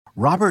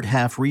Robert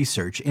Half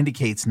research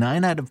indicates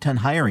 9 out of 10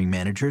 hiring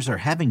managers are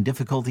having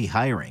difficulty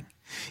hiring.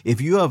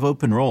 If you have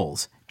open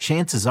roles,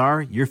 chances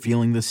are you're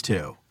feeling this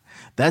too.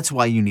 That's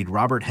why you need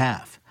Robert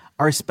Half.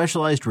 Our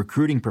specialized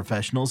recruiting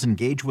professionals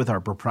engage with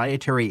our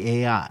proprietary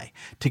AI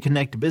to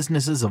connect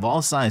businesses of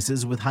all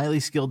sizes with highly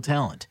skilled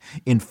talent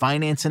in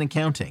finance and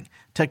accounting,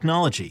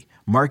 technology,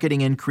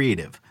 marketing and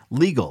creative,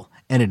 legal,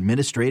 and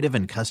administrative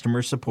and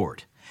customer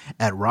support.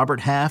 At Robert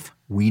Half,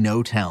 we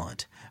know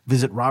talent.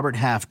 Visit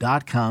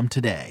roberthalf.com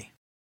today.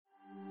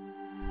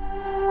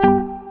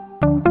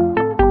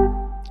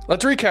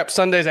 Let's recap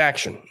Sunday's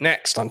action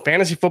next on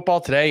Fantasy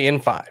Football Today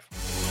in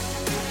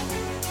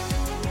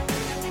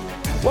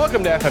 5.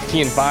 Welcome to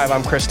FFT in 5.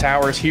 I'm Chris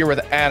Towers here with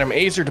Adam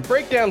Azer to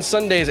break down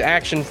Sunday's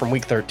action from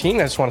Week 13.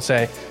 I just want to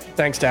say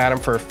thanks to Adam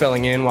for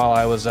filling in while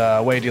I was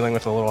away dealing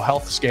with a little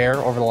health scare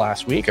over the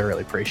last week. I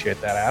really appreciate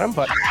that, Adam.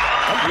 But we're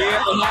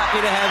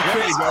happy to have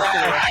Chris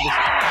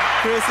back.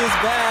 Chris is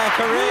back.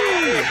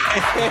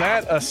 Hooray! Was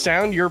that a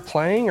sound you're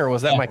playing, or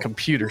was that my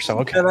computer? So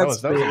okay, Yeah, that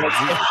was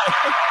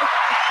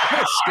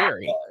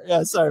scary.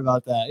 Yeah, sorry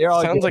about that. You're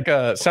all sounds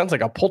good.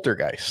 like a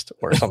poltergeist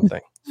or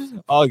something.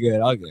 All good,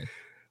 all good.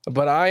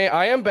 But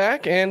I am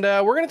back, and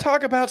we're going to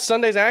talk about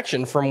Sunday's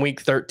action from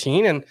Week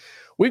 13. And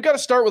we've got to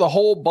start with a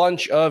whole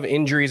bunch of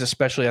injuries,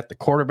 especially at the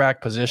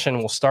quarterback position.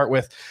 We'll start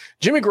with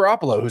Jimmy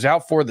Garoppolo, who's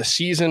out for the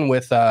season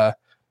with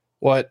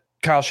what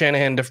Kyle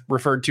Shanahan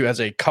referred to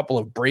as a couple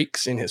of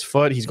breaks in his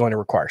foot. He's going to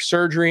require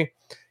surgery.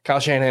 Kyle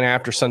Shanahan,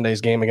 after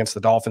Sunday's game against the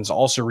Dolphins,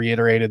 also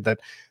reiterated that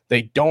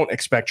they don't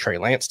expect Trey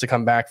Lance to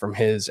come back from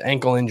his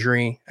ankle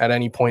injury at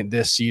any point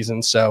this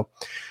season. So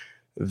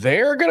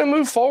they're going to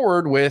move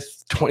forward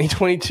with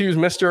 2022's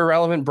Mr.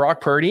 Irrelevant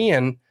Brock Purdy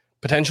and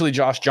potentially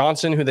Josh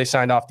Johnson, who they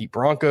signed off the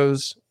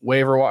Broncos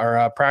waiver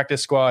or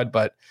practice squad.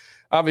 But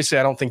obviously,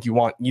 I don't think you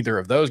want either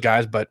of those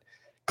guys, but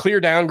clear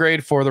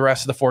downgrade for the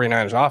rest of the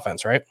 49ers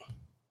offense, right?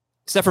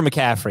 Except for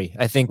McCaffrey.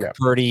 I think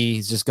Purdy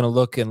is just going to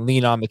look and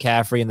lean on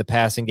McCaffrey in the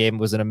passing game. It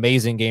was an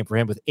amazing game for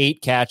him with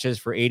 8 catches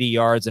for 80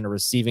 yards and a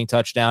receiving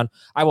touchdown.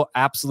 I will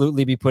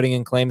absolutely be putting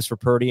in claims for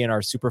Purdy in our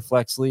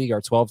Superflex League,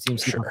 our 12-team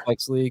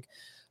Superflex League.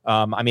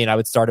 I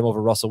would start him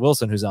over Russell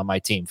Wilson, who's on my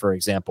team, for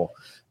example.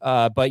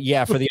 But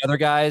yeah, for the other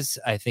guys,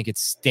 I think it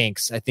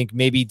stinks. I think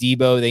maybe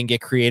Debo, they can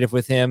get creative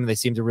with him. They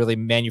seem to really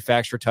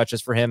manufacture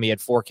touches for him. He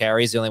had 4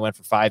 carries. He only went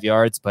for 5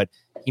 yards, but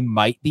he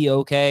might be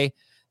okay.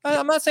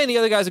 I'm not saying the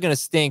other guys are going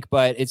to stink,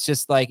 but it's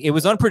just like it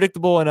was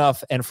unpredictable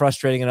enough and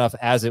frustrating enough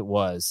as it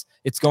was.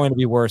 It's going to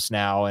be worse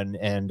now.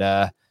 And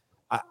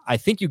I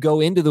think you go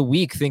into the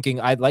week thinking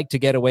I'd like to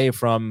get away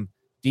from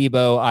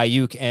Debo,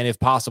 Ayuk, and if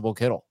possible,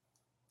 Kittle.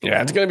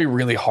 Yeah, it's going to be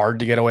really hard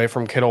to get away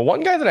from Kittle.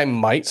 One guy that I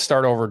might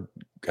start over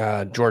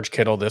George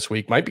Kittle this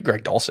week might be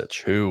Greg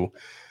Dulcich, who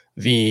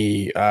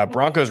the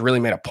Broncos really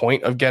made a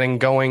point of getting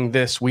going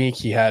this week.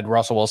 He had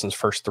Russell Wilson's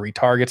first 3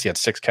 targets. He had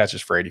 6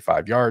 catches for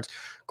 85 yards.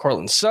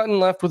 Cortland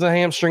Sutton left with a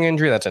hamstring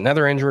injury. That's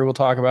another injury we'll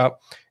talk about.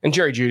 And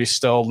Jerry Jeudy's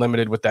still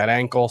limited with that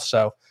ankle.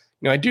 So,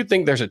 I do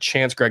think there's a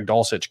chance Greg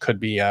Dulcich could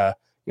be a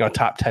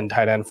top 10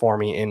 tight end for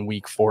me in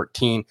Week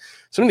 14.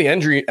 Some of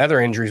the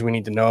other injuries we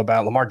need to know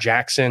about: Lamar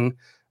Jackson,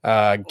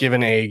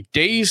 given a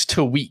days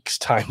to weeks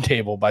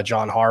timetable by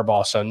John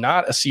Harbaugh. So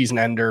not a season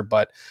ender,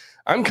 but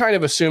I'm kind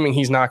of assuming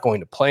he's not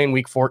going to play in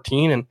Week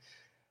 14. And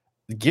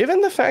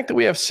given the fact that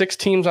we have 6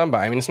 teams on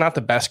bye, it's not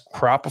the best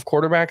crop of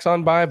quarterbacks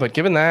on bye, but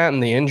given that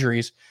and the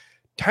injuries,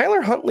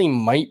 Tyler Huntley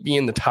might be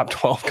in the top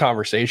 12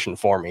 conversation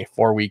for me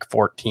for Week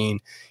 14.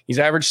 He's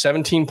averaged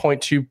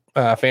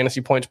 17.2 fantasy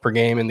points per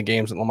game in the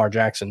games that Lamar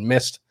Jackson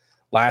missed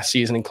last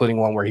season, including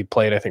one where he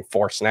played, I think,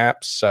 4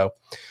 snaps. So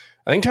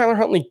I think Tyler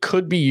Huntley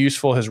could be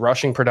useful. His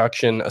rushing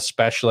production,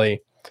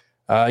 especially,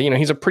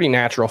 he's a pretty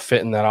natural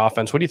fit in that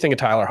offense. What do you think of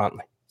Tyler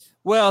Huntley?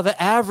 Well,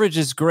 the average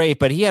is great,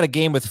 but he had a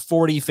game with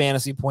 40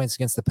 fantasy points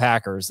against the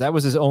Packers. That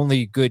was his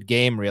only good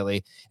game,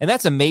 really. And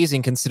that's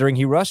amazing considering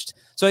he rushed.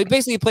 So he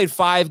basically played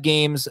 5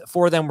 games.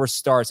 4 of them were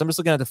starts. I'm just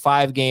looking at the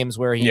 5 games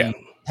where he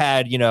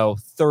had,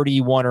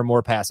 31 or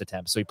more pass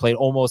attempts. So he played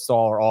almost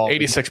all or all.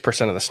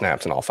 86% of the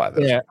snaps in all 5 of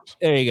those games.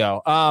 There you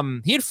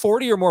go. He had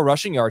 40 or more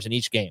rushing yards in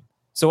each game.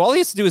 So all he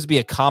has to do is be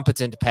a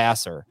competent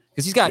passer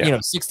because he's got,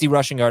 60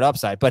 rushing yard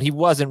upside, but he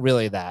wasn't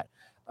really that.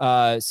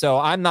 So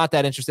I'm not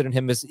that interested in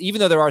him, even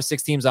though there are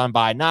 6 teams on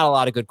bye, not a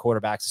lot of good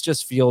quarterbacks. It's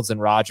just Fields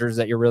and Rodgers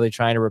that you're really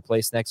trying to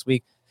replace next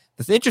week.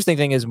 The interesting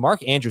thing is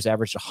Mark Andrews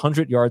averaged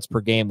 100 yards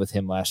per game with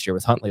him last year,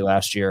 with Huntley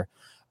last year.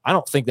 I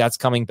don't think that's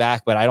coming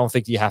back, but I don't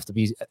think you have to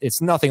be.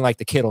 It's nothing like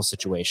the Kittle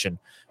situation.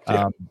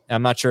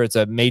 I'm not sure it's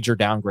a major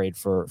downgrade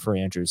for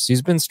Andrews.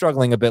 He's been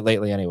struggling a bit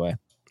lately anyway.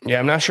 Yeah,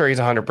 I'm not sure he's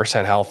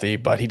 100% healthy,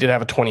 but he did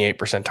have a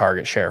 28%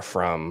 target share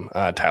from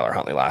Tyler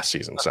Huntley last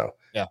season. So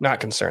not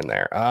concerned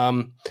there.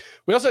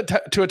 We also had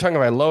Tua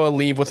Tagovailoa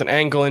leave with an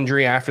ankle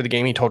injury after the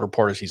game. He told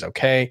reporters he's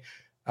okay.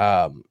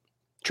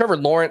 Trevor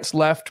Lawrence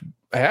left.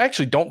 I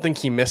actually don't think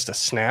he missed a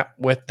snap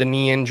with the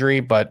knee injury,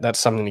 but that's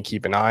something to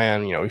keep an eye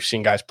on. We've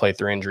seen guys play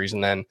through injuries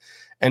and then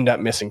end up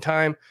missing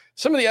time.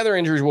 Some of the other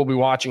injuries we'll be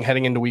watching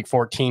heading into Week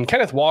 14: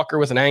 Kenneth Walker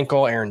with an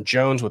ankle, Aaron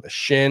Jones with a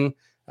shin.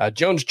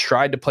 Jones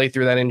tried to play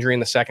through that injury in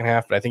the second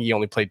half, but I think he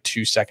only played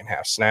 2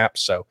 second-half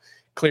snaps, so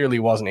clearly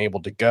wasn't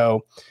able to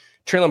go.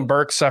 Treylon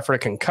Burks suffered a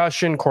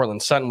concussion.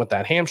 Courtland Sutton with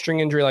that hamstring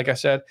injury, like I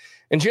said.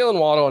 And Jalen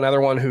Waddle, another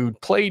one who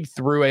played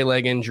through a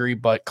leg injury,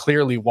 but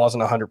clearly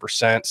wasn't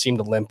 100%, seemed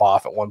to limp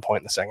off at one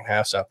point in the second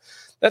half. So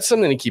that's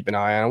something to keep an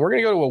eye on. We're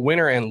going to go to a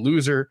winner and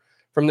loser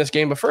from this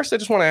game. But first, I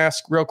just want to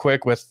ask real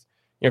quick with,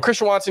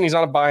 Christian Watson, he's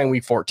on a bye in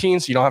week 14,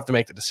 so you don't have to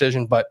make the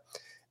decision. But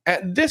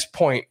at this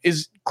point,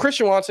 is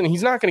Christian Watson,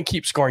 he's not going to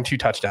keep scoring 2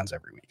 touchdowns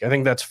every week. I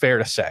think that's fair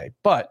to say.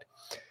 But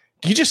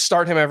you just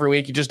start him every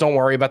week. You just don't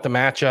worry about the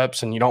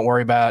matchups and you don't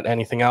worry about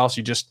anything else.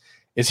 You just,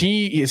 is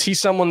he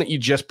someone that you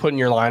just put in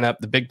your lineup?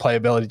 The big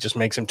playability just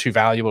makes him too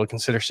valuable to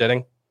consider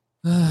sitting?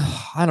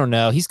 I don't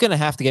know. He's going to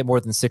have to get more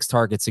than 6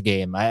 targets a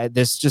game.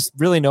 There's just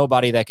really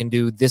nobody that can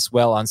do this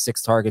well on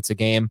 6 targets a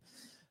game.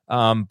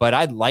 But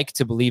I'd like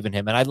to believe in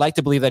him, and I'd like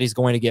to believe that he's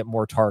going to get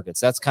more targets.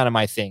 That's kind of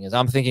my thing, is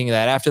I'm thinking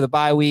that after the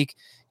bye week,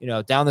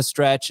 down the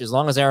stretch, as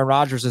long as Aaron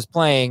Rodgers is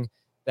playing,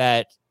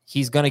 that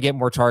he's going to get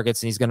more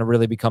targets and he's going to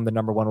really become the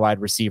number 1 wide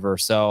receiver.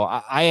 So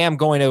I am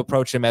going to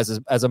approach him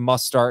as a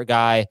must-start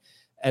guy,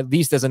 at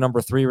least as a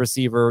number 3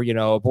 receiver,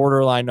 a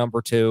borderline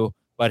number 2,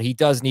 but he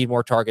does need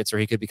more targets or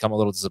he could become a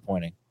little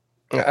disappointing.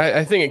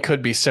 I think it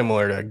could be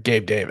similar to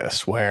Gabe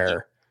Davis,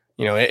 where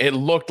it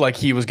looked like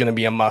he was going to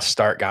be a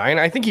must-start guy, and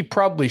I think he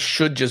probably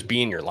should just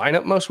be in your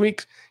lineup most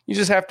weeks. You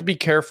just have to be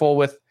careful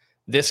with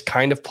this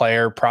kind of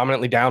player,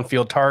 prominently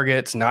downfield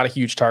targets, not a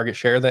huge target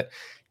share, that,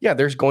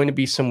 there's going to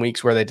be some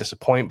weeks where they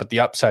disappoint, but the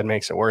upside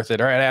makes it worth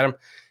it. All right, Adam,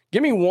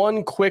 give me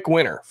one quick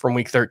winner from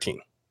week 13.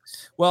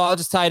 Well, I'll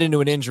just tie it into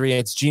an injury.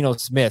 It's Geno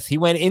Smith. He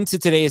went into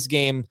today's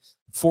game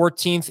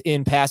 14th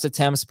in pass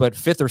attempts, but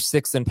 5th or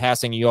 6th in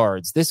passing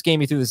yards. This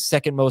game, he threw the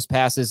 2nd most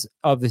passes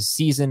of the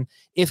season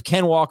if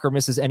Ken Walker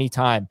misses any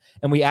time.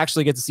 And we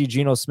actually get to see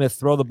Geno Smith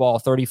throw the ball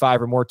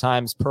 35 or more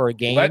times per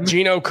game. Let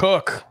Geno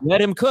cook. Let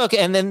him cook.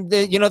 And then,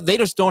 they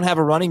just don't have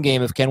a running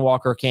game if Ken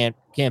Walker can't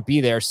be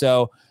there.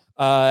 So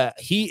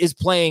he is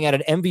playing at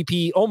an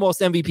MVP, almost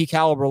MVP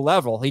caliber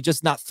level. He's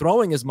just not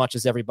throwing as much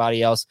as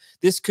everybody else.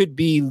 This could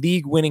be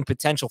league winning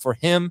potential for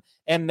him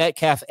and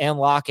Metcalf and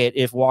Lockett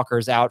if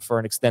Walker's out for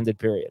an extended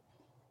period.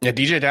 Yeah,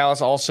 DJ Dallas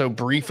also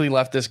briefly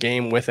left this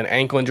game with an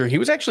ankle injury. He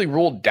was actually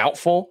ruled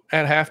doubtful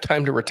at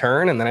halftime to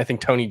return. And then I think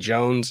Tony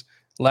Jones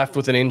left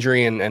with an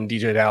injury and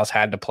DJ Dallas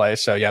had to play.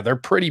 So yeah, they're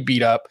pretty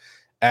beat up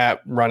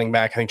at running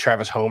back. I think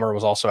Travis Homer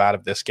was also out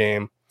of this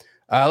game.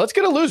 Let's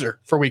get a loser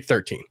for week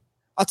 13.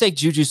 I'll take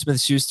Juju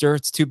Smith-Schuster.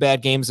 It's 2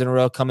 bad games in a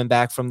row coming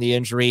back from the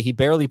injury. He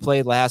barely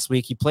played last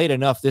week. He played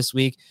enough this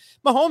week.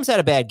 Mahomes had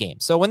a bad game.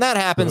 So when that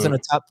happens and a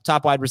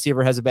top wide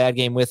receiver has a bad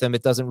game with him,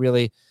 it doesn't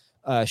really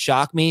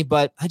shock me.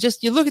 But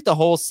you look at the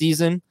whole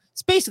season,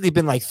 it's basically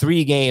been like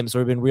 3 games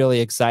where we've been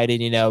really excited,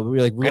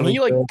 really. And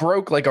he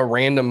broke like a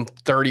random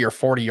 30 or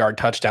 40 yard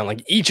touchdown,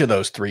 like each of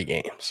those 3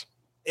 games.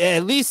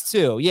 At least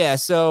 2. Yeah.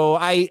 So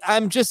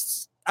I'm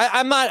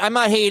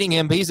not hating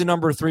him, but he's a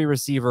number 3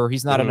 receiver.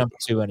 He's not a number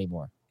 2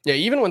 anymore. Yeah,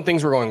 even when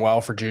things were going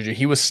well for Juju,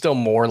 he was still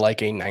more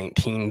like a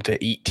 19 to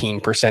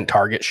 18%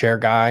 target share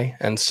guy.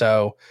 And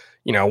so,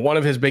 one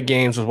of his big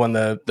games was when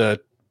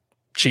the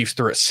Chiefs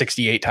threw it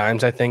 68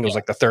 times, I think. It was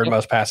like the 3rd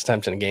most pass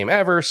attempts in a game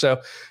ever.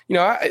 So,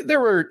 there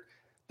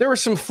were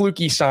some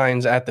fluky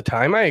signs at the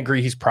time. I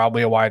agree he's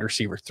probably a wide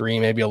receiver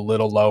 3, maybe a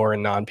little lower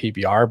in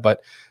non-PPR,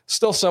 but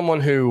still someone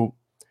who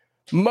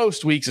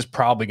most weeks is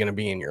probably going to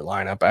be in your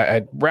lineup.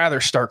 I'd rather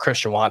start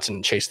Christian Watson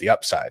and chase the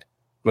upside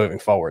moving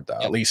forward, though,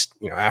 at least,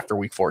 after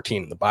week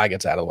 14 and the bye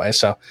gets out of the way.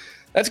 So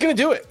that's going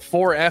to do it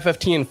for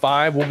FFT and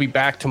 5. We'll be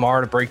back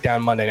tomorrow to break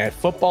down Monday Night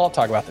Football,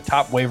 talk about the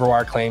top waiver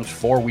wire claims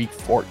for week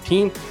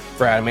 14.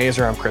 For Adam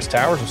Aizer, I'm Chris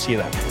Towers. We'll see you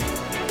then.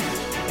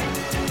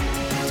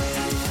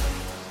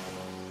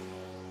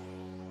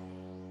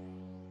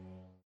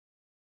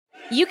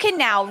 You can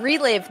now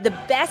relive the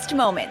best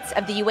moments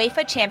of the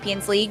UEFA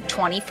Champions League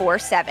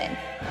 24/7.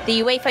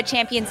 The UEFA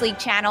Champions League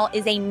channel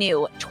is a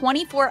new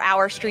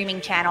 24-hour streaming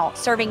channel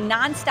serving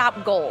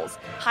non-stop goals,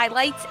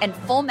 highlights, and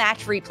full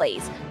match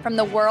replays from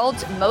the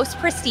world's most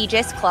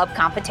prestigious club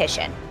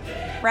competition.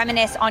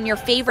 Reminisce on your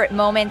favorite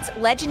moments,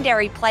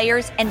 legendary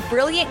players, and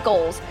brilliant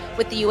goals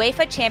with the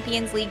UEFA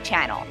Champions League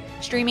channel,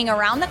 streaming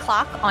around the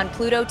clock on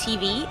Pluto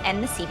TV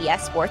and the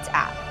CBS Sports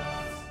app.